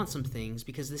challenged him on some things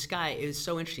because this guy, it was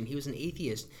so interesting. He was an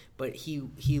atheist, but he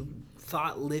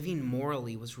thought living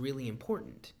morally was really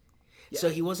important. Yeah. So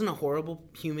he wasn't a horrible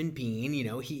human being,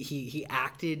 he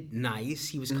acted nice.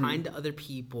 He was kind to other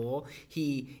people.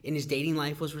 He, in his dating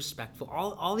life, was respectful.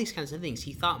 All these kinds of things.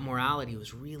 He thought morality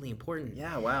was really important.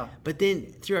 Yeah, wow. But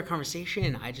then through our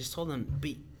conversation, I just told him,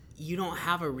 but you don't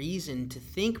have a reason to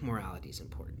think morality is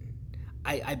important.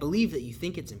 I believe that you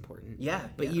think it's important.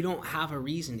 But you don't have a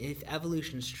reason. If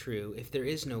evolution's true, if there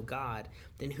is no God,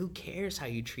 then who cares how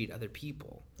you treat other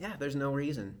people? Yeah, there's no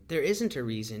reason. There isn't a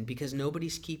reason because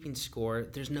nobody's keeping score.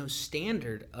 There's no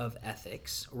standard of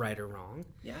ethics, right or wrong.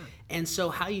 Yeah. And so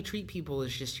how you treat people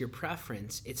is just your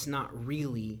preference. It's not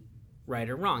really right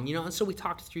or wrong, And so we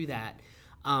talked through that.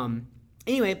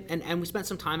 Anyway, and we spent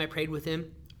some time. I prayed with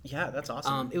him. Yeah, that's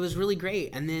awesome. It was really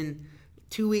great. And then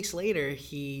 2 weeks later,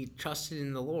 he trusted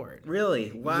in the Lord.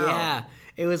 Really? Wow. Yeah,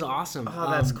 it was awesome. Oh,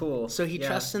 that's cool. So he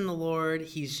trusts in the Lord.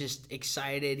 He's just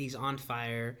excited. He's on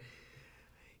fire.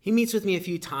 He meets with me a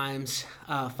few times.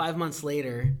 5 months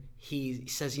later, he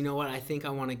says, "You know what? I think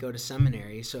I want to go to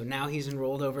seminary." So now he's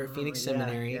enrolled over at Phoenix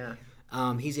Seminary.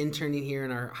 Yeah. He's interning here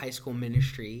in our high school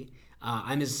ministry.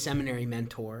 I'm his seminary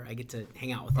mentor. I get to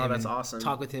hang out with him. Oh, that's awesome.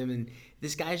 Talk with him. And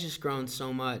this guy's just grown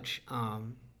so much.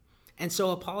 And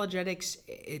so apologetics,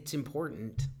 it's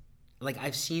important. Like,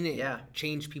 I've seen it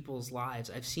change people's lives.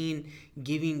 I've seen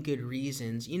giving good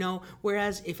reasons,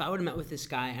 whereas if I would have met with this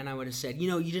guy and I would have said,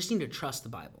 you just need to trust the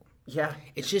Bible. Yeah.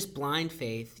 It's just blind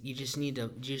faith. You just need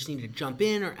to jump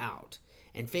in or out.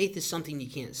 And faith is something you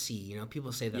can't see.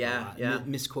 People say that a lot,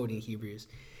 misquoting Hebrews.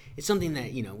 It's something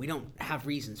that, we don't have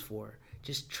reasons for.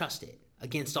 Just trust it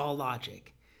against all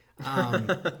logic.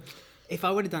 If I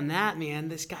would have done that, man,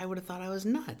 this guy would have thought I was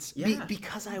nuts. Yeah.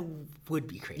 Because I would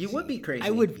be crazy. You would be crazy. I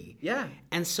would be. Yeah.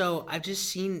 And so I've just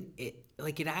seen it,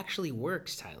 it actually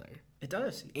works, Tyler. It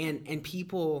does. And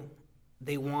people,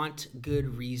 they want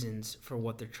good reasons for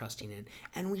what they're trusting in.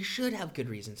 And we should have good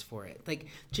reasons for it.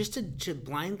 Just to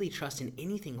blindly trust in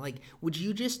anything. Would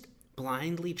you just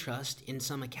blindly trust in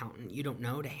some accountant you don't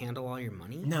know to handle all your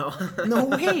money? No. No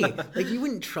way. You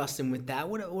wouldn't trust him with that.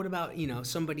 What about,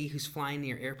 somebody who's flying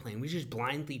your airplane? We just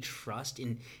blindly trust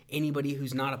in anybody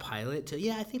who's not a pilot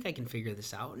I think I can figure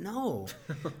this out. No.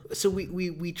 So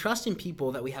we trust in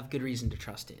people that we have good reason to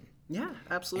trust in. Yeah,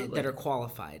 absolutely. that are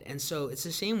qualified. And so it's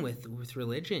the same with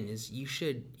religion. Is you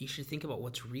should think about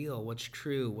what's real, what's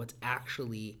true, what's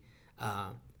actually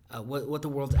what the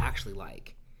world's actually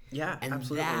like. Yeah, and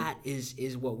absolutely. that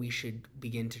is what we should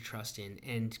begin to trust in.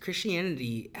 And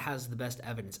Christianity has the best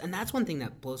evidence. And that's one thing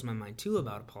that blows my mind too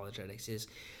about apologetics is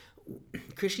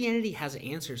Christianity has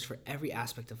answers for every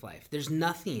aspect of life. There's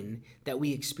nothing that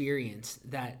we experience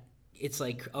that it's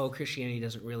like, oh, Christianity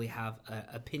doesn't really have an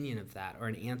opinion of that or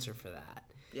an answer for that.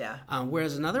 Yeah.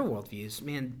 Whereas in other worldviews,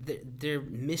 man, they're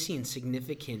missing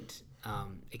significant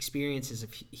experiences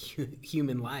of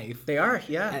human life. They are,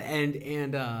 yeah.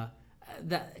 And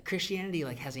that Christianity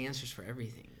like has answers for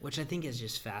everything, which I think is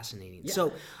just fascinating. Yeah.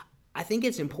 So I think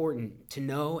it's important to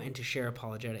know and to share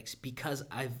apologetics because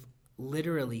I've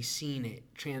literally seen it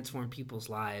transform people's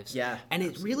lives. Yeah, and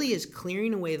it really is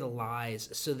clearing away the lies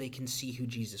so they can see who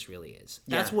Jesus really is.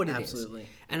 That's what it absolutely. is.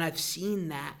 And I've seen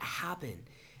that happen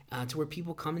to where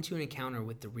people come into an encounter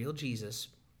with the real Jesus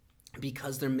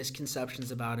because their misconceptions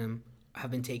about him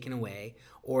have been taken away,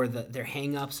 or their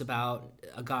hang-ups about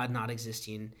a God not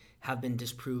existing have been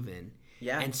disproven.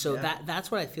 Yeah, and so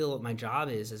that's what I feel my job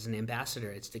is as an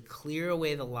ambassador. It's to clear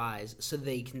away the lies so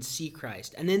they can see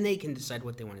Christ, and then they can decide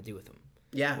what they want to do with him.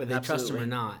 Yeah, whether they absolutely. trust him or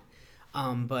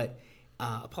not. But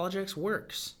apologetics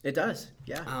works. It does,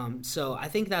 yeah. So I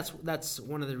think that's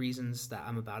one of the reasons that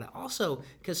I'm about it. Also,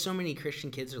 because so many Christian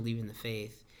kids are leaving the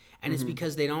faith, and it's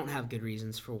because they don't have good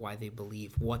reasons for why they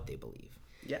believe what they believe.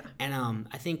 Yeah. And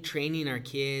I think training our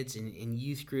kids in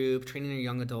youth group, training our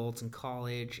young adults in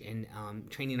college, and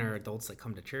training our adults that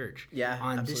come to church on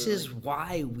absolutely. This is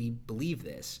why we believe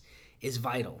this is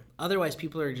vital. Otherwise,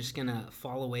 people are just going to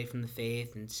fall away from the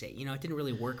faith and say, it didn't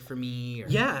really work for me, or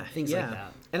things like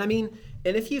that. And I mean,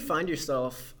 and if you find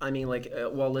yourself,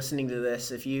 while listening to this,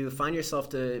 if you find yourself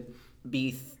to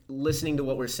be listening to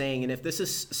what we're saying, and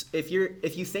if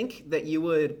you think that you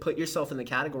would put yourself in the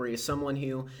category of someone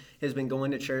who has been going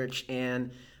to church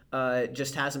and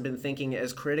just hasn't been thinking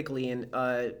as critically, and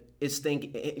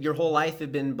your whole life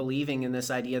have been believing in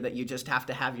this idea that you just have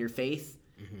to have your faith,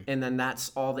 and then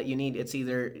that's all that you need. It's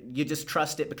either you just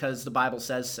trust it because the Bible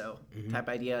says so, type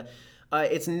idea.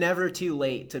 It's never too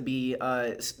late to be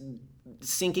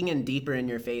sinking in deeper in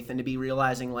your faith and to be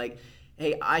realizing like,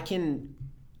 hey, I can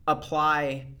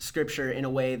apply scripture in a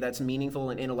way that's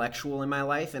meaningful and intellectual in my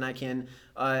life, and I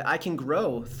can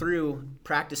grow through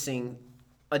practicing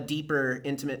a deeper,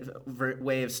 intimate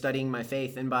way of studying my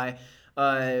faith. And by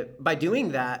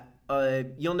doing that,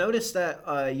 you'll notice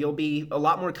that you'll be a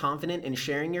lot more confident in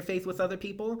sharing your faith with other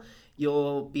people.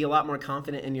 You'll be a lot more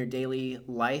confident in your daily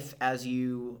life as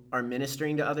you are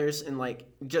ministering to others, and like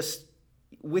just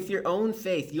with your own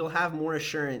faith, you'll have more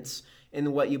assurance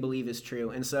in what you believe is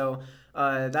true. And so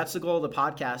that's the goal of the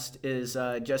podcast, is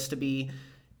just to be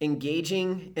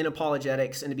engaging in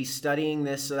apologetics and to be studying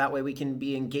this so that way we can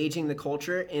be engaging the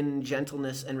culture in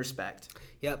gentleness and respect.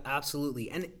 Yep,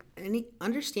 absolutely. And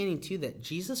understanding too that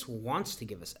Jesus wants to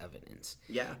give us evidence.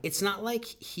 Yeah. It's not like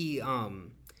he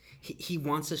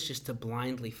wants us just to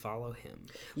blindly follow him.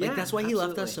 Like that's why he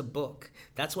left us a book.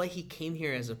 That's why he came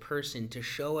here as a person, to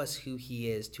show us who he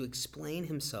is, to explain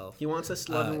himself. He wants us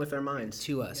to love him with our minds.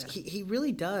 To us. Yeah. He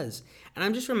really does. And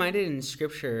I'm just reminded in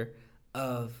scripture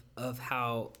of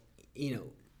how,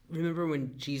 remember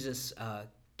when Jesus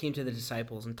came to the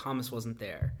disciples and Thomas wasn't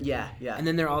there. Yeah. And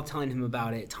then they're all telling him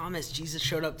about it. Thomas, Jesus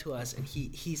showed up to us, and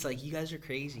he's like, you guys are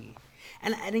crazy.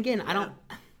 And again,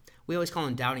 we always call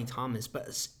him Doubting Thomas,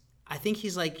 but I think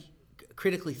he's like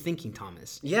critically thinking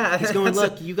Thomas. Yeah. He's going,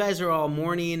 look, you guys are all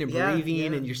mourning and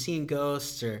bereaving and you're seeing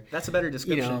ghosts, or that's a better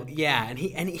description. And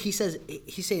he's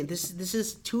saying this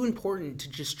is too important to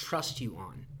just trust you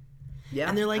on. Yeah.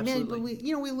 And they're like, absolutely.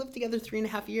 man, but we lived together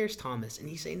 3.5 years, Thomas. And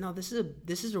he's saying, no, this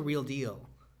is a real deal.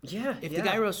 Yeah. If the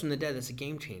guy rose from the dead, that's a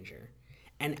game changer.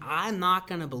 And I'm not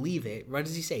going to believe it, what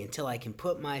does he say, until I can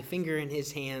put my finger in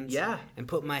his hands and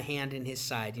put my hand in his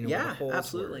side, where the holes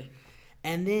absolutely. were.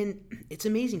 And then it's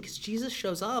amazing because Jesus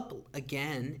shows up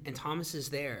again and Thomas is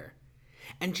there.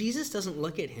 And Jesus doesn't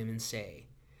look at him and say,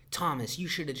 Thomas, you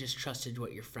should have just trusted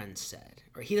what your friends said.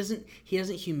 Or he doesn't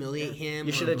humiliate him.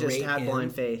 You should have just had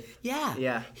blind faith.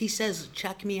 Yeah. He says,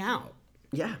 check me out.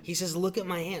 Yeah. He says, look at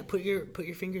my hand. Put your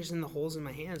fingers in the holes in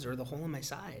my hands, or the hole in my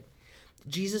side.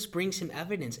 Jesus brings him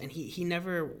evidence, and he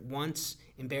never once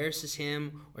embarrasses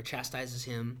him or chastises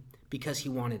him because he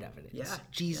wanted evidence. Yeah.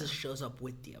 Jesus shows up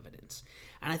with the evidence.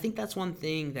 And I think that's one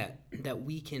thing that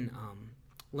we can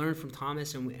learn from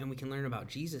Thomas, and we can learn about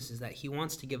Jesus, is that he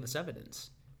wants to give us evidence.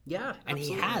 Yeah, and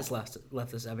absolutely. he has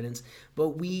left us evidence, but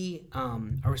we are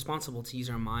responsible to use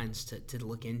our minds to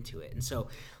look into it. And so,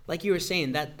 like you were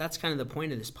saying, that's kind of the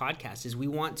point of this podcast, is we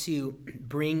want to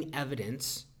bring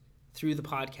evidence through the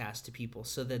podcast to people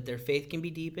so that their faith can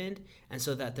be deepened and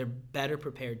so that they're better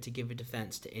prepared to give a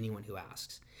defense to anyone who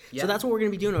asks. Yeah. So that's what we're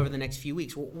going to be doing over the next few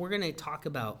weeks. We're going to talk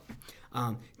about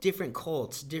different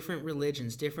cults, different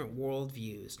religions, different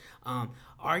worldviews,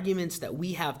 arguments that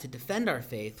we have to defend our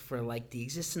faith for, like the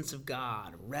existence of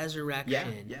God,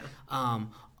 resurrection,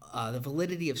 the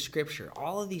validity of Scripture,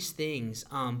 all of these things,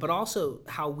 but also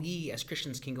how we as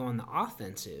Christians can go on the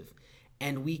offensive,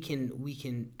 and we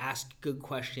can ask good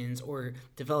questions or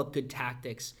develop good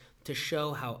tactics to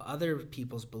show how other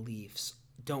people's beliefs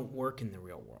don't work in the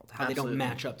real world, how they don't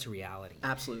match up to reality.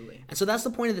 Absolutely. And so that's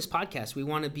the point of this podcast. We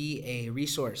want to be a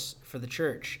resource for the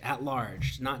church at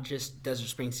large, not just Desert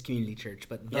Springs Community Church,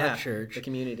 but the church. The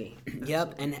community.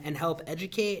 Yep, and help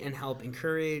educate and help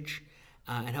encourage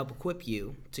and help equip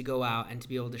you to go out and to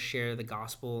be able to share the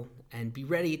gospel and be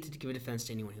ready to give a defense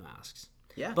to anyone who asks.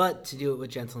 Yeah. But to do it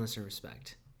with gentleness and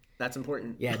respect. That's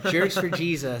important. Yeah, jerks for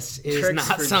Jesus is Jerks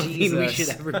not for something we Jesus. should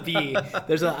ever be.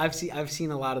 I've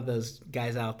seen a lot of those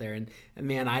guys out there, and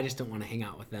man, I just don't want to hang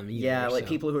out with them either. Yeah, like so.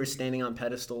 people who are standing on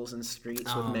pedestals in streets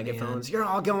with Oh, megaphones. man. You're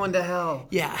all going to hell.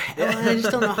 Yeah, and I just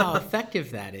don't know how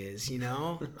effective that is, you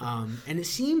know? And it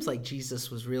seems like Jesus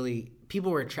was really,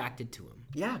 people were attracted to him.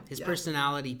 Yeah. His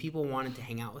personality, people wanted to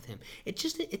hang out with him. It's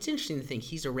interesting to think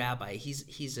he's a rabbi,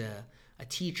 he's a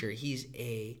teacher, he's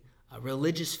a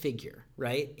religious figure,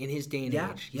 right? In his day and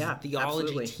age. He's a theology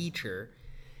absolutely. teacher,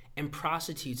 and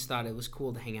prostitutes thought it was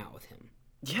cool to hang out with him.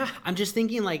 Yeah. I'm just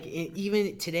thinking, like,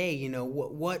 even today, you know,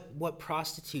 what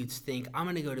prostitutes think, I'm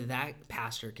going to go to that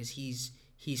pastor because he's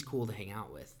cool to hang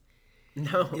out with.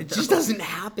 No. It just doesn't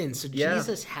happen. So Yeah.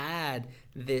 Jesus had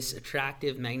this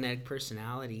attractive, magnetic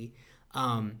personality,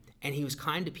 and he was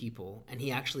kind to people, and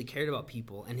he actually cared about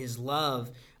people, and his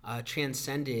love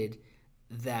transcended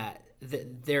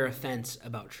their offense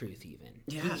about truth even.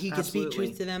 Yeah, he could speak absolutely.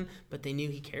 truth to them, but they knew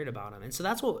he cared about them. And so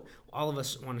that's what all of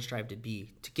us want to strive to be,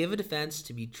 to give a defense,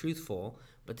 to be truthful,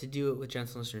 but to do it with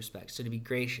gentleness and respect. So to be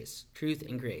gracious, truth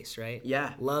and grace, right?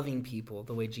 Yeah. Loving people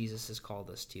the way Jesus has called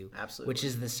us to. Absolutely. Which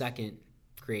is the second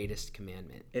greatest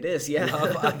commandment. It is, yeah.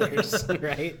 Love others,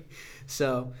 right?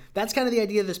 So that's kind of the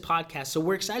idea of this podcast. So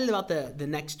we're excited about the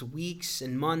next weeks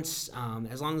and months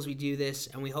as long as we do this,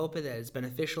 and we hope that it's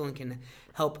beneficial and can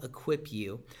help equip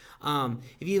you.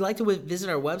 If you'd like to visit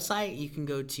our website, you can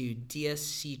go to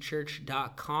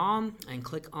dscchurch.com and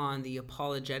click on the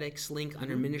apologetics link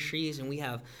under ministries, and we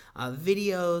have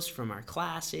videos from our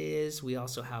classes. We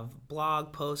also have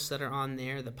blog posts that are on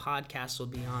there. The podcast will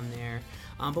be on there.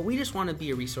 But we just want to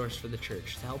be a resource for the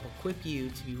church to help equip you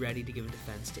to be ready to give a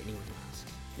defense to anyone who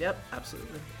asks. Yep,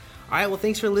 absolutely. All right, well,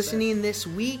 thanks for listening this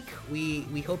week.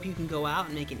 We hope you can go out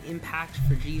and make an impact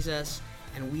for Jesus,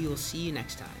 and we will see you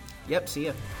next time. Yep, see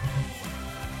ya.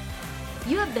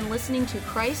 You have been listening to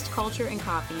Christ, Culture, and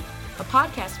Coffee, a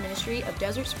podcast ministry of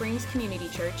Desert Springs Community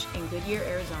Church in Goodyear,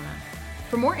 Arizona.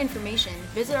 For more information,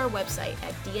 visit our website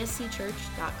at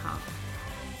dscchurch.com.